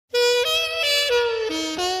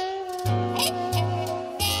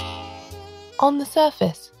On the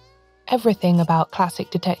surface, everything about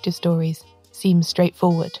classic detective stories seems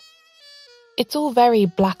straightforward. It's all very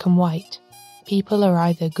black and white. People are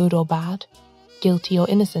either good or bad, guilty or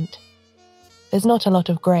innocent. There's not a lot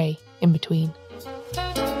of grey in between.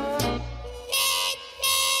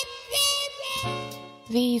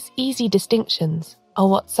 These easy distinctions are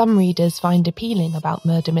what some readers find appealing about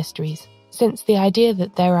murder mysteries, since the idea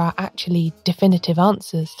that there are actually definitive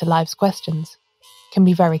answers to life's questions can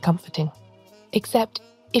be very comforting. Except,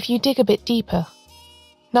 if you dig a bit deeper,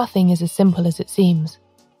 nothing is as simple as it seems.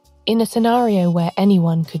 In a scenario where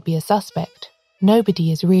anyone could be a suspect,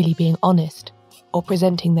 nobody is really being honest or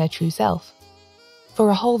presenting their true self. For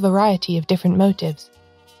a whole variety of different motives,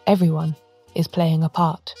 everyone is playing a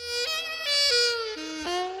part.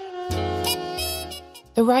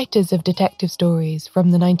 The writers of detective stories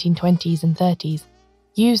from the 1920s and 30s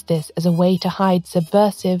used this as a way to hide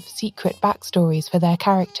subversive, secret backstories for their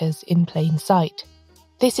characters in plain sight.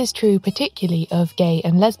 This is true particularly of gay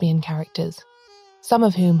and lesbian characters, some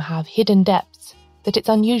of whom have hidden depths that it's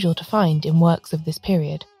unusual to find in works of this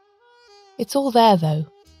period. It's all there, though,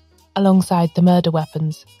 alongside the murder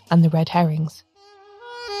weapons and the red herrings.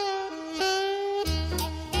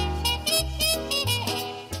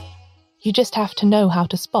 You just have to know how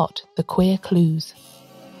to spot the queer clues.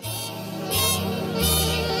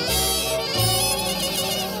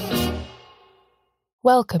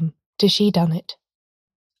 Welcome to She Done It.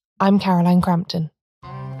 I'm Caroline Crampton.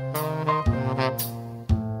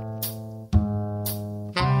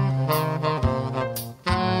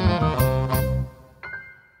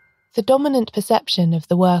 The dominant perception of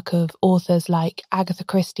the work of authors like Agatha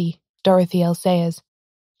Christie, Dorothy L. Sayers,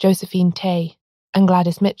 Josephine Tay, and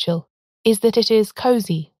Gladys Mitchell is that it is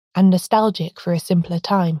cosy and nostalgic for a simpler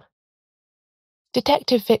time.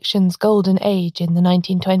 Detective fiction's golden age in the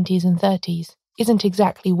 1920s and 30s isn't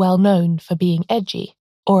exactly well known for being edgy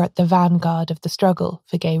or at the vanguard of the struggle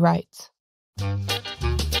for gay rights.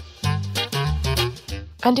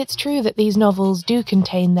 And it's true that these novels do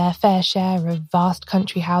contain their fair share of vast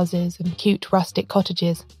country houses and cute rustic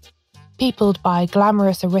cottages, peopled by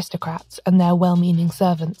glamorous aristocrats and their well-meaning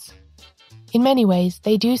servants. In many ways,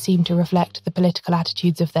 they do seem to reflect the political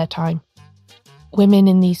attitudes of their time. Women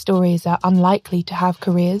in these stories are unlikely to have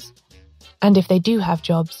careers, and if they do have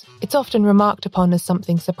jobs, it's often remarked upon as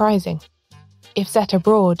something surprising. If set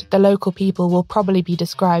abroad, the local people will probably be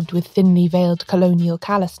described with thinly veiled colonial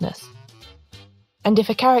callousness. And if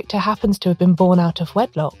a character happens to have been born out of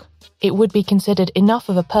wedlock, it would be considered enough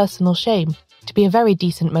of a personal shame to be a very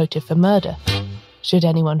decent motive for murder, should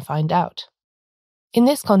anyone find out. In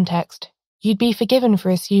this context, you'd be forgiven for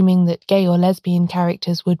assuming that gay or lesbian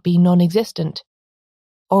characters would be non-existent,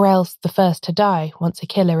 or else the first to die once a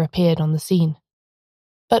killer appeared on the scene.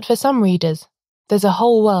 But for some readers, there's a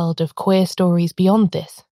whole world of queer stories beyond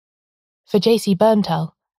this. For J.C.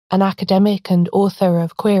 Bernthal, an academic and author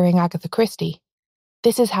of Queering Agatha Christie,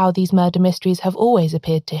 this is how these murder mysteries have always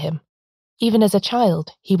appeared to him. Even as a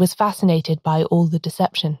child, he was fascinated by all the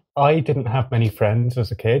deception. I didn't have many friends as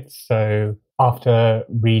a kid, so after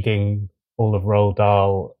reading all of Roald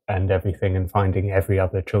Dahl and everything and finding every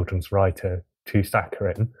other children's writer to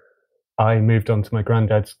saccharine, I moved on to my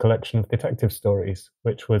granddad's collection of detective stories,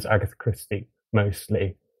 which was Agatha Christie,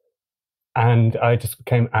 mostly. And I just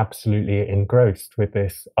became absolutely engrossed with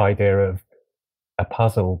this idea of a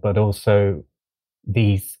puzzle, but also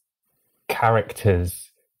these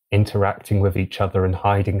characters interacting with each other and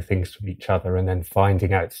hiding things from each other and then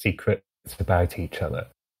finding out secrets about each other.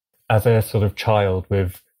 As a sort of child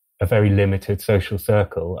with a very limited social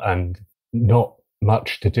circle and not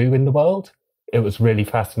much to do in the world, it was really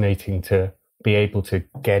fascinating to be able to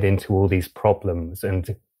get into all these problems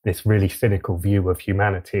and this really cynical view of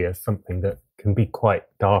humanity as something that can be quite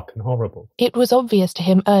dark and horrible. It was obvious to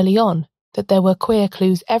him early on that there were queer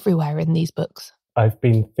clues everywhere in these books. I've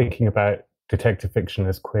been thinking about detective fiction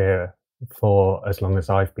as queer for as long as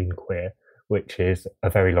I've been queer, which is a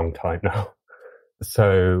very long time now.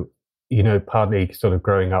 So, partly sort of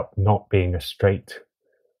growing up not being a straight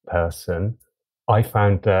person, I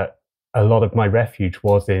found that a lot of my refuge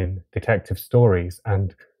was in detective stories.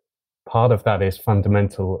 And part of that is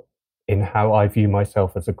fundamental in how I view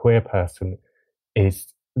myself as a queer person, is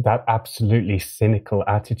that absolutely cynical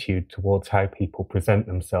attitude towards how people present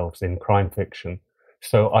themselves in crime fiction.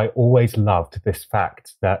 So I always loved this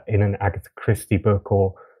fact that in an Agatha Christie book,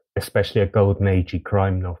 or especially a golden agey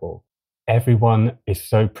crime novel, everyone is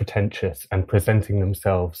so pretentious and presenting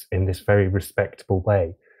themselves in this very respectable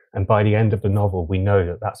way. And by the end of the novel, we know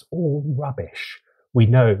that that's all rubbish. We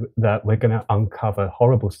know that we're going to uncover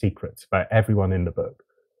horrible secrets about everyone in the book.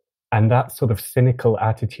 And that sort of cynical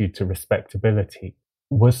attitude to respectability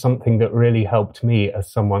was something that really helped me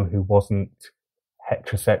as someone who wasn't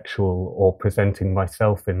heterosexual or presenting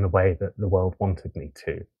myself in the way that the world wanted me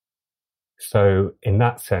to. So in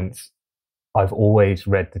that sense, I've always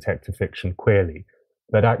read detective fiction queerly,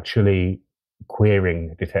 but actually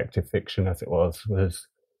queering detective fiction as it was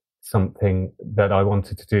something that I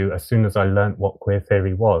wanted to do as soon as I learnt what queer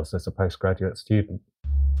theory was as a postgraduate student.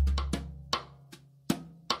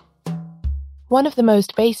 One of the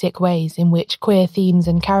most basic ways in which queer themes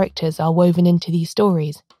and characters are woven into these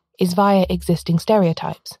stories is via existing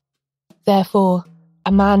stereotypes. Therefore,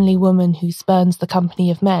 a manly woman who spurns the company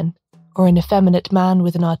of men, or an effeminate man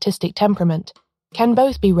with an artistic temperament, can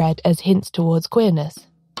both be read as hints towards queerness.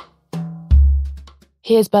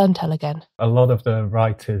 Here's Bernthal again. A lot of the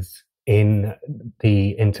writers in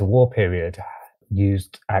the interwar period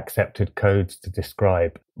used accepted codes to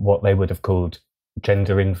describe what they would have called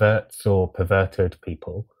gender inverts or perverted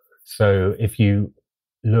people. So if you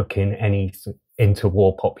look in any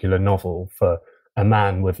interwar popular novel for a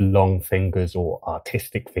man with long fingers or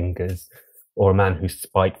artistic fingers, or a man who's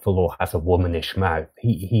spiteful or has a womanish mouth,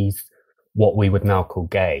 he's what we would now call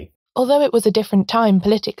gay. Although it was a different time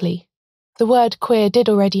politically, the word queer did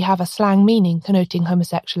already have a slang meaning connoting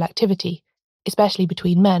homosexual activity, especially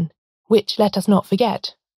between men, which, let us not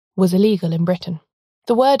forget, was illegal in Britain.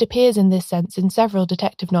 The word appears in this sense in several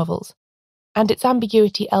detective novels, and its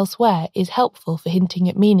ambiguity elsewhere is helpful for hinting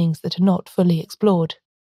at meanings that are not fully explored.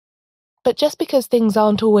 But just because things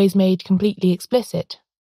aren't always made completely explicit,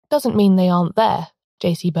 doesn't mean they aren't there,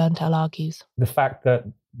 J.C. Bernthal argues. The fact that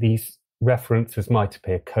these references might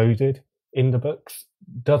appear coded in the books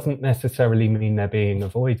doesn't necessarily mean they're being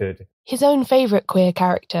avoided. His own favourite queer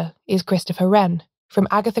character is Christopher Wren, from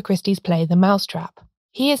Agatha Christie's play The Mousetrap.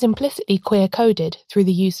 He is implicitly queer-coded through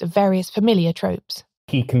the use of various familiar tropes.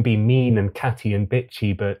 He can be mean and catty and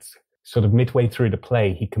bitchy, but sort of midway through the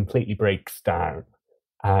play, he completely breaks down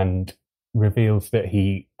and reveals that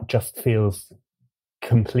he just feels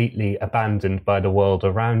completely abandoned by the world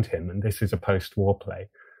around him. And this is a post-war play.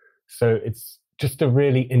 So it's just a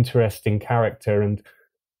really interesting character. And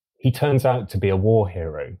he turns out to be a war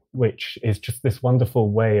hero, which is just this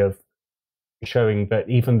wonderful way of showing that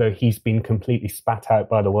even though he's been completely spat out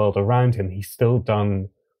by the world around him, he's still done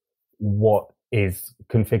what is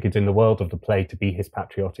configured in the world of the play to be his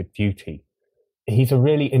patriotic duty. He's a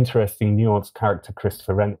really interesting, nuanced character,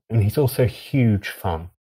 Christopher Wren, and he's also huge fun.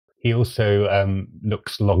 He also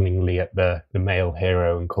looks longingly at the male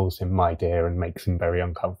hero and calls him my dear and makes him very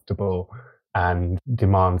uncomfortable and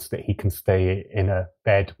demands that he can stay in a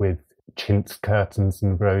bed with chintz curtains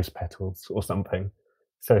and rose petals or something.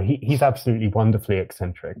 So he's absolutely wonderfully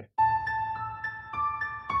eccentric.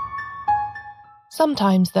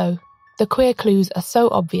 Sometimes, though, the queer clues are so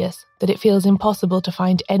obvious that it feels impossible to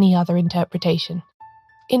find any other interpretation.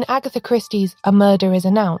 In Agatha Christie's A Murder is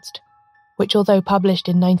Announced, which although published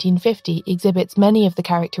in 1950 exhibits many of the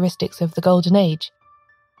characteristics of the Golden Age,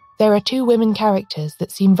 there are two women characters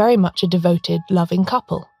that seem very much a devoted, loving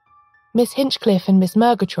couple. Miss Hinchcliffe and Miss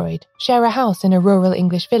Murgatroyd share a house in a rural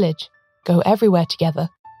English village, go everywhere together,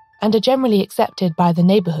 and are generally accepted by the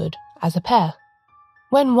neighbourhood as a pair.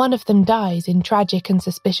 When one of them dies in tragic and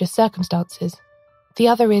suspicious circumstances, the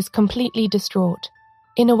other is completely distraught,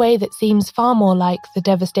 in a way that seems far more like the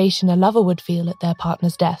devastation a lover would feel at their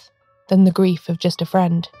partner's death than the grief of just a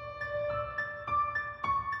friend.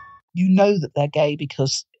 You know that they're gay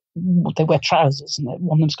because they wear trousers, and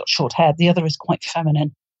one of them's got short hair, the other is quite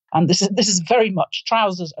feminine. And this is very much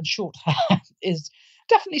trousers and short hair is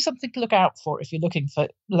definitely something to look out for if you're looking for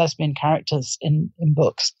lesbian characters in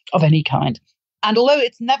books of any kind. And although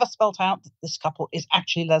it's never spelt out that this couple is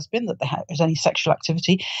actually lesbian, that there's any sexual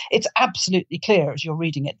activity, it's absolutely clear as you're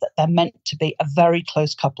reading it that they're meant to be a very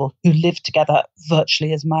close couple who live together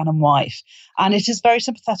virtually as man and wife. And it is very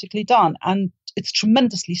sympathetically done, and it's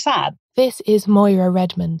tremendously sad. This is Moira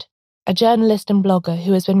Redmond, a journalist and blogger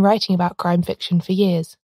who has been writing about crime fiction for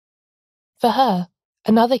years. For her,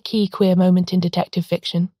 another key queer moment in detective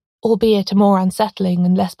fiction, albeit a more unsettling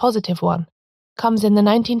and less positive one, comes in the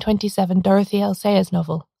 1927 Dorothy L. Sayers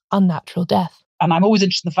novel, Unnatural Death. And I'm always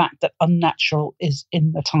interested in the fact that unnatural is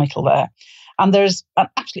in the title there. And there's an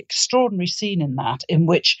absolutely extraordinary scene in that in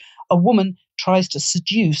which a woman tries to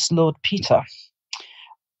seduce Lord Peter.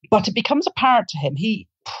 But it becomes apparent to him, he,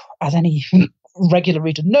 as any regular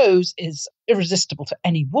reader knows, is irresistible to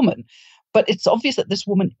any woman. But it's obvious that this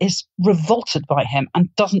woman is revolted by him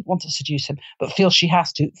and doesn't want to seduce him, but feels she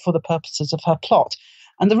has to for the purposes of her plot.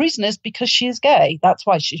 And the reason is because she is gay. That's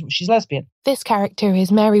why she's lesbian. This character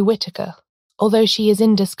is Mary Whittaker, although she is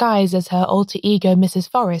in disguise as her alter ego Mrs.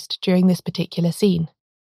 Forrest during this particular scene.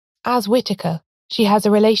 As Whittaker, she has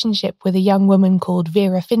a relationship with a young woman called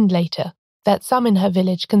Vera Findlater that some in her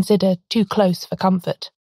village consider too close for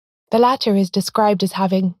comfort. The latter is described as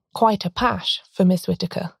having quite a pash for Miss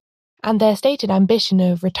Whittaker, and their stated ambition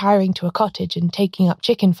of retiring to a cottage and taking up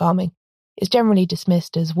chicken farming is generally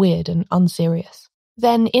dismissed as weird and unserious.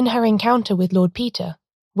 Then, in her encounter with Lord Peter,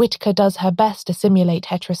 Whittaker does her best to simulate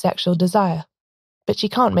heterosexual desire, but she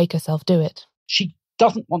can't make herself do it. She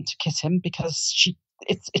doesn't want to kiss him because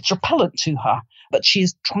it's repellent to her, but she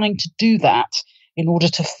is trying to do that in order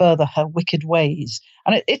to further her wicked ways.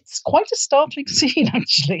 And it's quite a startling scene,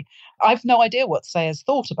 actually. I've no idea what Sayers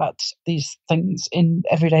thought about these things in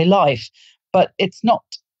everyday life, but it's not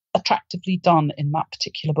attractively done in that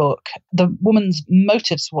particular book. The woman's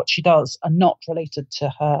motives for what she does are not related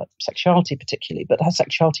to her sexuality particularly, but her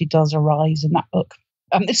sexuality does arise in that book.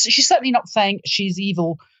 She's certainly not saying she's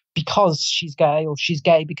evil because she's gay or she's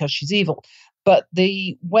gay because she's evil, but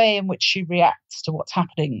the way in which she reacts to what's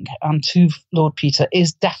happening and to Lord Peter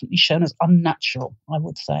is definitely shown as unnatural, I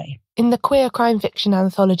would say. In the queer crime fiction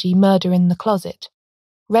anthology Murder in the Closet,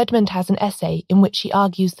 Redmond has an essay in which she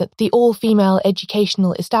argues that the all-female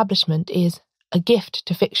educational establishment is a gift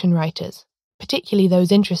to fiction writers, particularly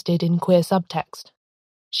those interested in queer subtext.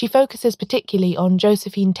 She focuses particularly on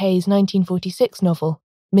Josephine Tay's 1946 novel,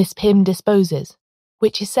 Miss Pym Disposes,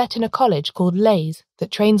 which is set in a college called Leys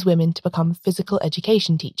that trains women to become physical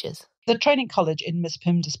education teachers. The training college in Miss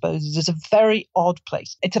Pym Disposes is a very odd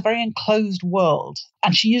place. It's a very enclosed world,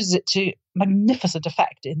 and she uses it to magnificent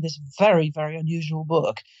effect in this very, very unusual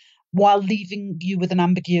book, while leaving you with an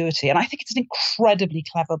ambiguity. And I think it's an incredibly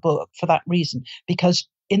clever book for that reason, because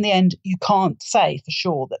in the end, you can't say for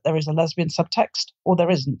sure that there is a lesbian subtext or there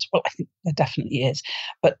isn't. Well, I think there definitely is.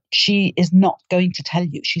 But she is not going to tell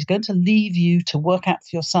you. She's going to leave you to work out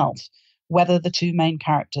for yourself whether the two main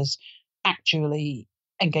characters actually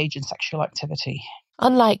engage in sexual activity.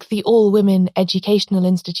 Unlike the all-women educational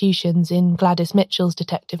institutions in Gladys Mitchell's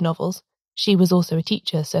detective novels, she was also a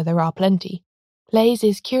teacher, so there are plenty. Leys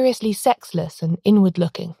is curiously sexless and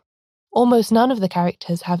inward-looking. Almost none of the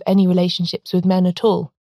characters have any relationships with men at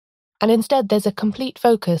all, and instead there's a complete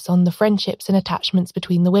focus on the friendships and attachments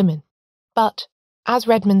between the women. But, as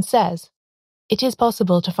Redmond says, it is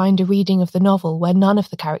possible to find a reading of the novel where none of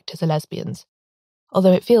the characters are lesbians,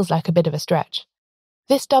 although it feels like a bit of a stretch.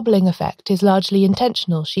 This doubling effect is largely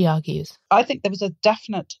intentional, she argues. I think there was a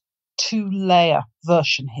definite two-layer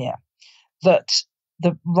version here, that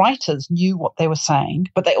the writers knew what they were saying,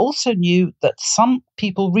 but they also knew that some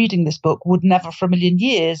people reading this book would never for a million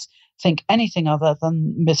years think anything other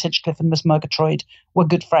than Miss Hinchcliffe and Miss Murgatroyd were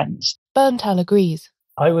good friends. Bernthal agrees.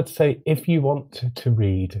 I would say if you want to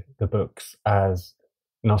read the books as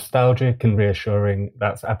nostalgic and reassuring,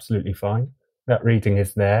 that's absolutely fine. That reading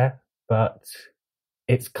is there, but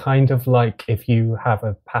it's kind of like if you have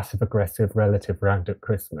a passive-aggressive relative round at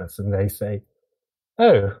Christmas and they say,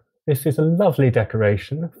 "Oh, this is a lovely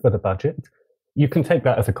decoration for the budget." You can take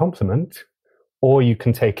that as a compliment, or you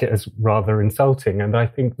can take it as rather insulting. And I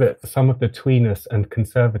think that some of the tweeness and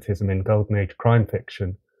conservatism in Golden Age crime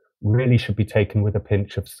fiction really should be taken with a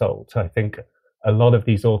pinch of salt. I think a lot of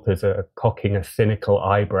these authors are cocking a cynical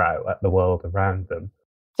eyebrow at the world around them.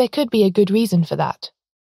 There could be a good reason for that.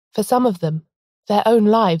 For some of them, their own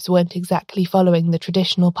lives weren't exactly following the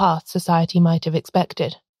traditional path society might have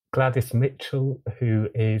expected. Gladys Mitchell, who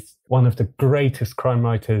is one of the greatest crime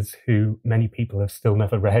writers who many people have still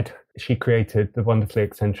never read. She created the wonderfully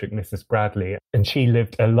eccentric Mrs. Bradley, and she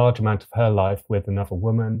lived a large amount of her life with another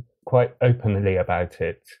woman, quite openly about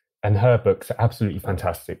it. And her books are absolutely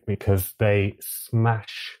fantastic because they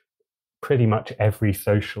smash pretty much every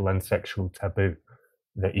social and sexual taboo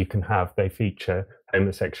that you can have. They feature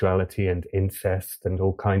homosexuality and incest and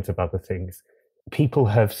all kinds of other things. People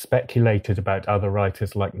have speculated about other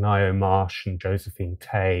writers like Nio Marsh and Josephine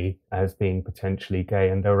Tay as being potentially gay,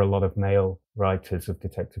 and there are a lot of male writers of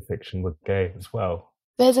detective fiction were gay as well.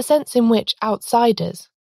 There's a sense in which outsiders,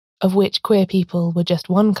 of which queer people were just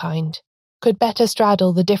one kind, could better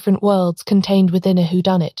straddle the different worlds contained within a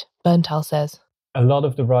whodunit, Bernthal says. A lot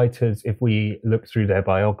of the writers, if we look through their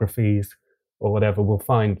biographies or whatever, will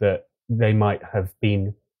find that they might have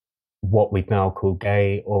been what we'd now call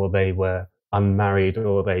gay, or they were unmarried,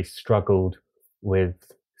 or they struggled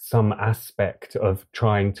with some aspect of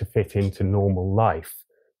trying to fit into normal life,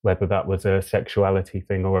 whether that was a sexuality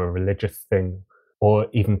thing or a religious thing, or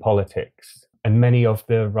even politics. And many of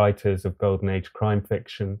the writers of Golden Age crime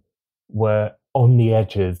fiction were on the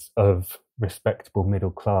edges of respectable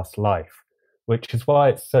middle-class life. which is why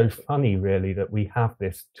it's so funny, really, that we have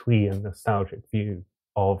this twee and nostalgic view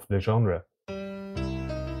of the genre.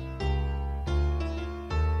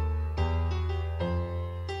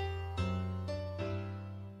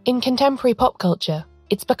 In contemporary pop culture,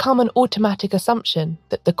 it's become an automatic assumption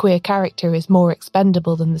that the queer character is more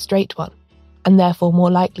expendable than the straight one, and therefore more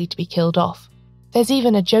likely to be killed off. There's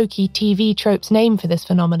even a jokey TV trope's name for this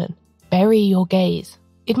phenomenon: bury your gays.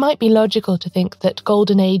 It might be logical to think that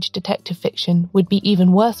Golden Age detective fiction would be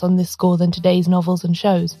even worse on this score than today's novels and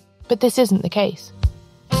shows, but this isn't the case.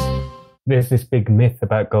 There's this big myth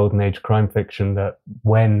about Golden Age crime fiction that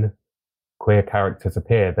when queer characters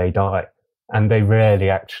appear, they die. And they rarely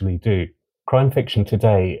actually do. Crime fiction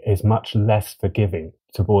today is much less forgiving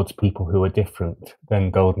towards people who are different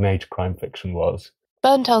than Golden Age crime fiction was.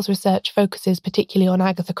 Bernthal's research focuses particularly on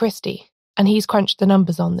Agatha Christie, and he's crunched the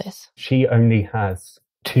numbers on this. She only has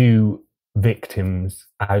 2 victims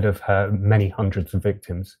out of her many hundreds of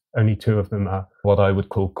victims. Only 2 of them are what I would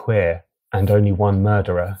call queer, and only 1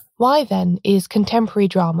 murderer. Why then is contemporary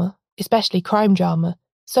drama, especially crime drama,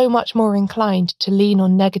 so much more inclined to lean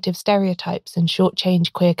on negative stereotypes and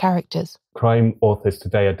shortchange queer characters? Crime authors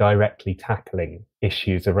today are directly tackling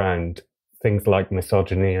issues around things like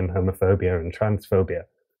misogyny and homophobia and transphobia.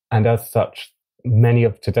 And as such, many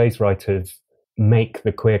of today's writers make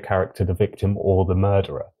the queer character the victim or the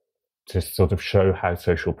murderer to sort of show how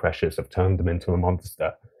social pressures have turned them into a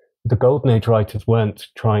monster. The Golden Age writers weren't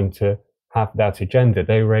trying to have that agenda.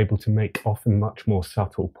 They were able to make often much more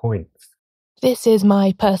subtle points. This is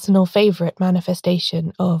my personal favourite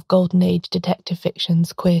manifestation of Golden Age detective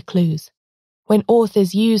fiction's queer clues, when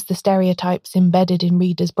authors use the stereotypes embedded in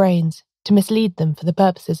readers' brains to mislead them for the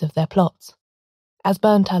purposes of their plots. As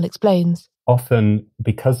Bernthal explains, often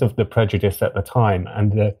because of the prejudice at the time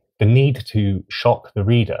and the need to shock the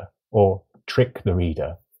reader or trick the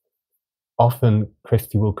reader, often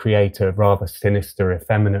Christie will create a rather sinister,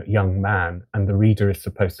 effeminate young man, and the reader is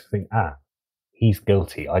supposed to think, he's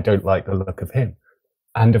guilty, I don't like the look of him.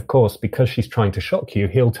 And of course, because she's trying to shock you,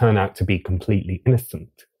 he'll turn out to be completely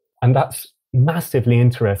innocent. And that's massively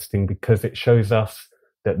interesting because it shows us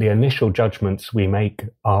that the initial judgments we make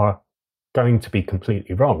are going to be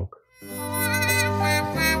completely wrong.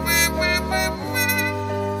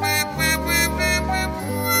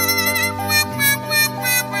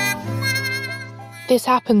 This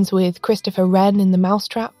happens with Christopher Wren in The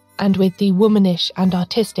Mousetrap, and with the womanish and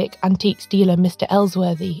artistic antiques dealer Mr.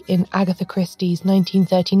 Ellsworthy in Agatha Christie's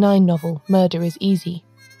 1939 novel Murder is Easy,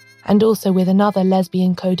 and also with another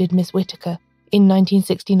lesbian-coded Miss Whittaker in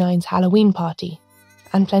 1969's Halloween Party,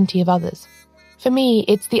 and plenty of others. For me,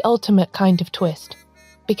 it's the ultimate kind of twist,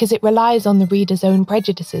 because it relies on the reader's own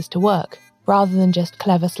prejudices to work, rather than just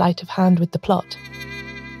clever sleight of hand with the plot.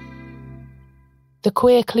 The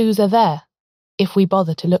queer clues are there, if we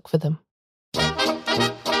bother to look for them.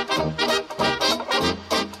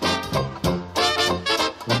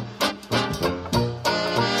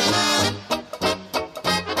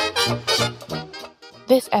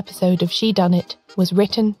 This episode of She Done It was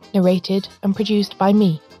written, narrated and produced by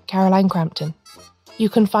me, Caroline Crampton. You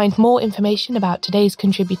can find more information about today's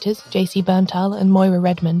contributors, JC Bernthal and Moira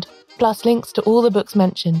Redmond, plus links to all the books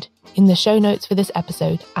mentioned in the show notes for this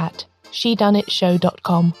episode at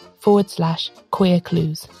shedoneitshow.com/queer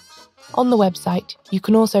clues. On the website, you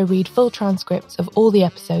can also read full transcripts of all the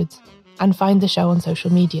episodes and find the show on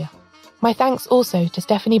social media. My thanks also to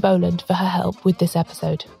Stephanie Boland for her help with this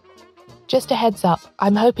episode. Just a heads up,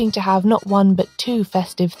 I'm hoping to have not 1 but 2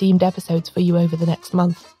 festive-themed episodes for you over the next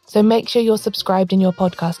month, so make sure you're subscribed in your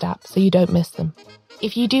podcast app so you don't miss them.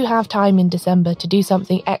 If you do have time in December to do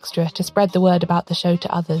something extra to spread the word about the show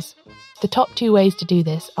to others, the top 2 ways to do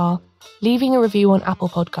this are leaving a review on Apple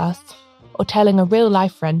Podcasts or telling a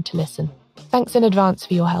real-life friend to listen. Thanks in advance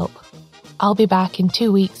for your help. I'll be back in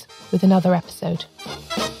 2 weeks with another episode.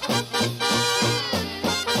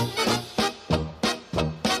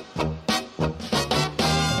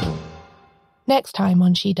 Next time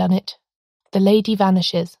on She Done It, the lady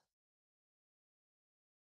vanishes.